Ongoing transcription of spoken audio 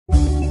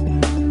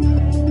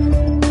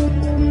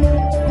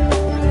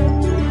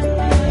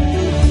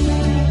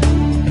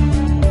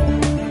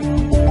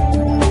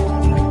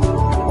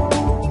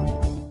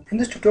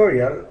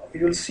tutorial,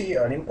 you will see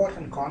an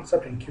important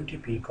concept in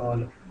QTP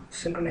called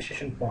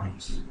synchronization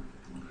points.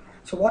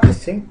 So what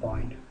is sync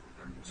point?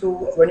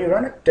 So when you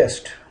run a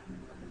test,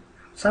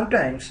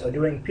 sometimes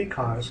during peak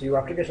hours, your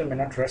application may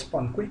not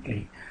respond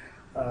quickly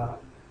with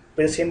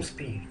the same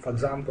speed. For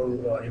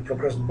example, a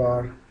progress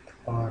bar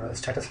or a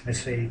status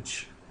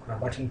message or a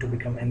button to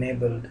become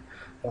enabled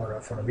or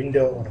for a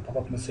window or a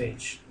pop-up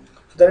message.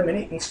 So there are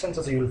many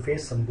instances you will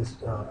face some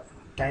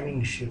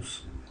timing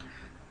issues.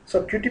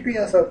 So QTP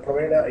has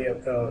provided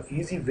a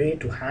easy way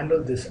to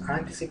handle this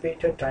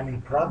anticipated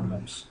timing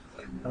problems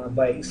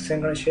by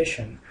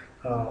synchronization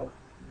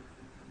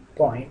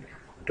point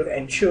to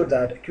ensure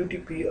that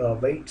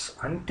QTP waits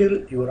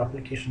until your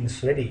application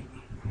is ready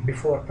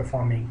before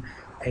performing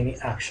any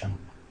action.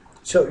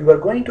 So you are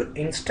going to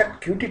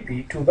instruct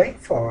QTP to wait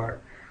for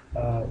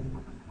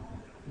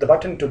the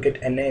button to get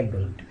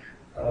enabled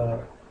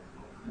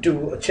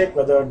to check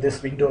whether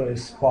this window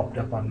is popped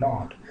up or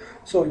not.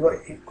 So you are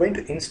going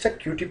to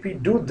instruct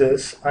QTP do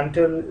this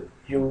until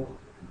you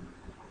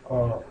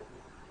come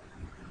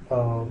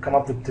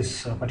up with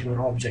this particular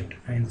object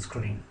in the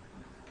screen.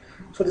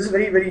 So this is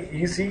very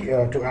easy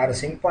to add a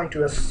sync point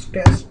to a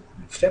test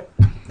step.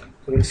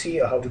 So we'll see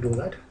how to do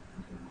that.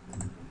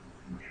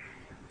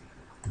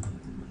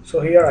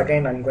 So here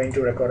again I'm going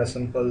to record a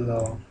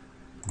simple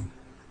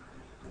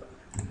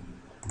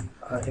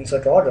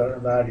insert order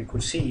where you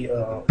could see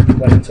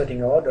while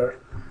inserting order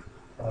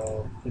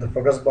the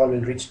progress bar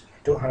will reach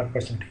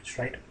 200%,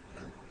 right?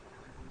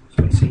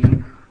 So we'll see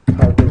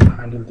how to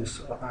handle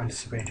this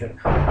anticipated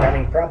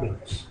timing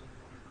problems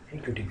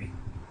in QTP.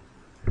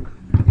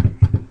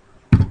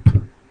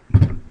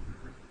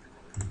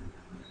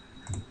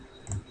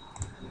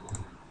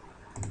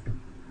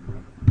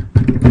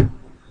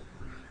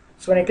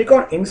 So when I click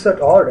on insert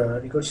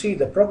order, you could see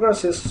the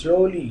progress is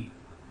slowly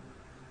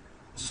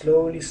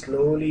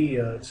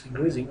it's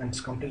increasing and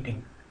it's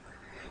completing.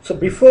 So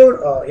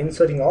before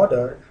inserting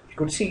order, you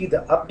could see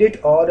the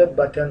update order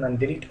button and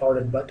delete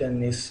order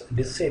button is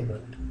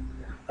disabled,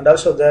 and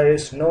also there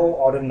is no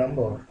order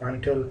number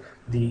until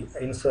the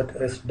insert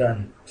is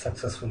done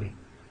successfully.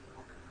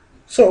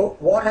 So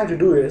what I have to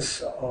do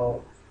is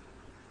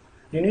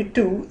you need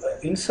to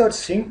insert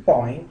sync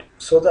point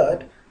so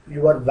that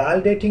you are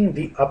validating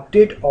the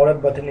update order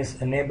button is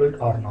enabled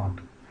or not.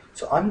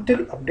 So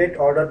until update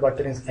order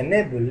button is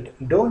enabled,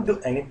 don't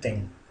do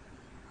anything.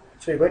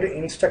 So you're going to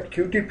instruct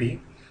QTP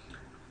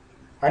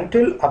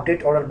until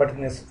update order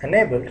button is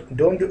enabled,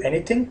 don't do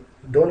anything,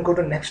 don't go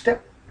to next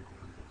step.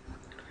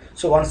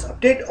 So once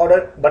update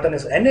order button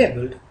is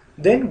enabled,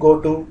 then go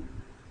to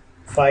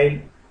file,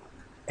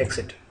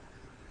 exit.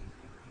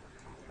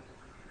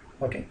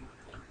 Okay.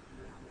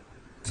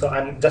 So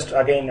I'm just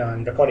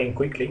again recording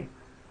quickly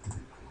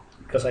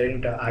because I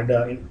didn't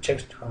add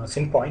checked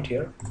sync point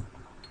here.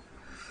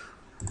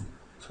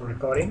 So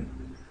recording.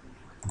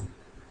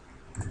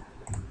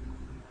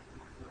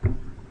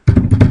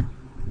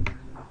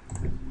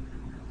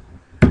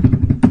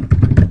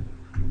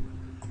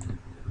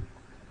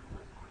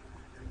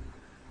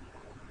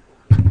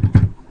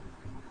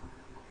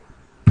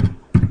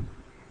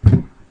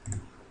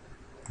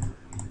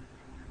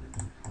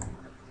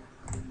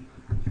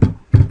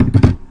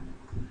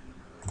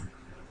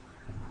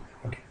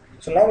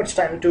 So now it's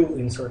time to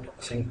insert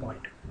sync point.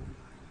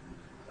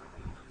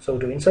 So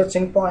to insert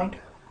sync point,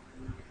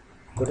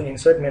 go to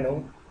insert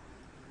menu,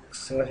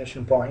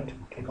 synchronization point,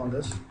 click on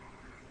this,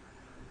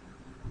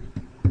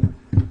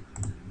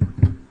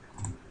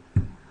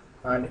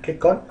 and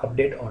click on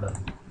update order.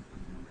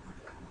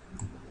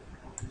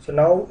 So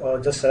now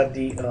just select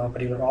the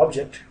particular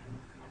object,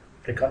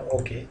 click on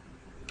OK.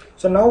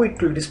 So now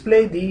it will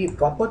display the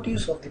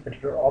properties of the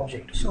particular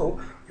object. So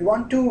you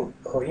want to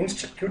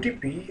instruct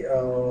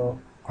QTP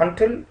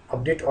until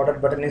update order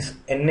button is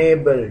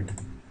enabled,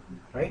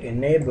 right?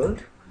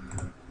 Enabled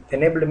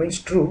means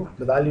true,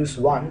 the value is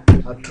 1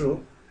 or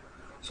true.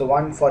 So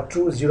 1 for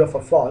true, 0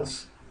 for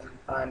false,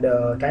 and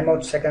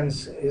timeout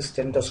seconds is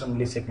 10,000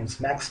 milliseconds,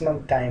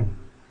 maximum time.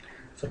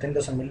 So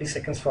 10,000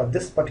 milliseconds for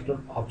this particular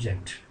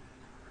object.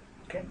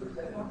 Okay,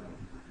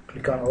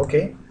 click on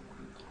OK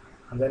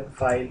and then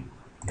file,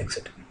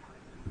 exit.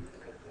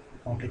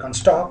 Now click on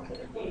stop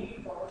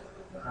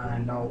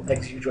and now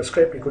execute your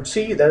script. You could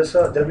see there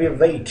will be a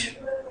wait.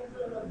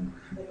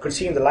 You could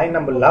see in the line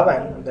number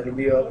 11 there will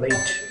be a wait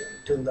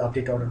till the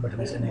update order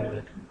button is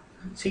enabled.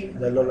 See,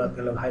 the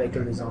yellow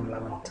highlighted is on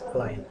 11th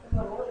line.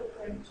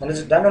 So this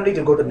is done only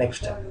to go to the next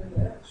step.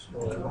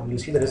 So you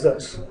see the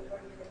results.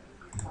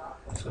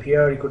 So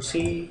here you could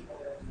see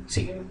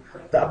the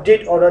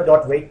update order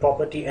dot wait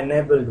property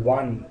enabled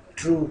 1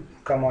 true,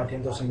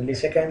 10,000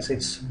 milliseconds.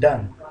 It's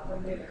done.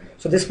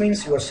 So this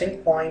means your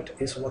sync point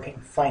is working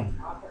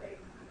fine.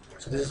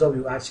 So this is how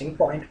you add sync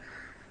point.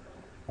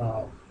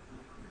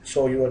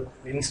 So you are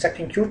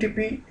instructing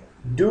QTP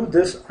do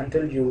this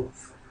until you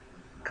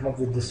come up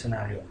with this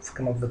scenario,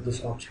 come up with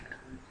this object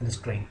in the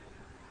screen.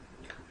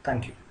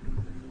 Thank you.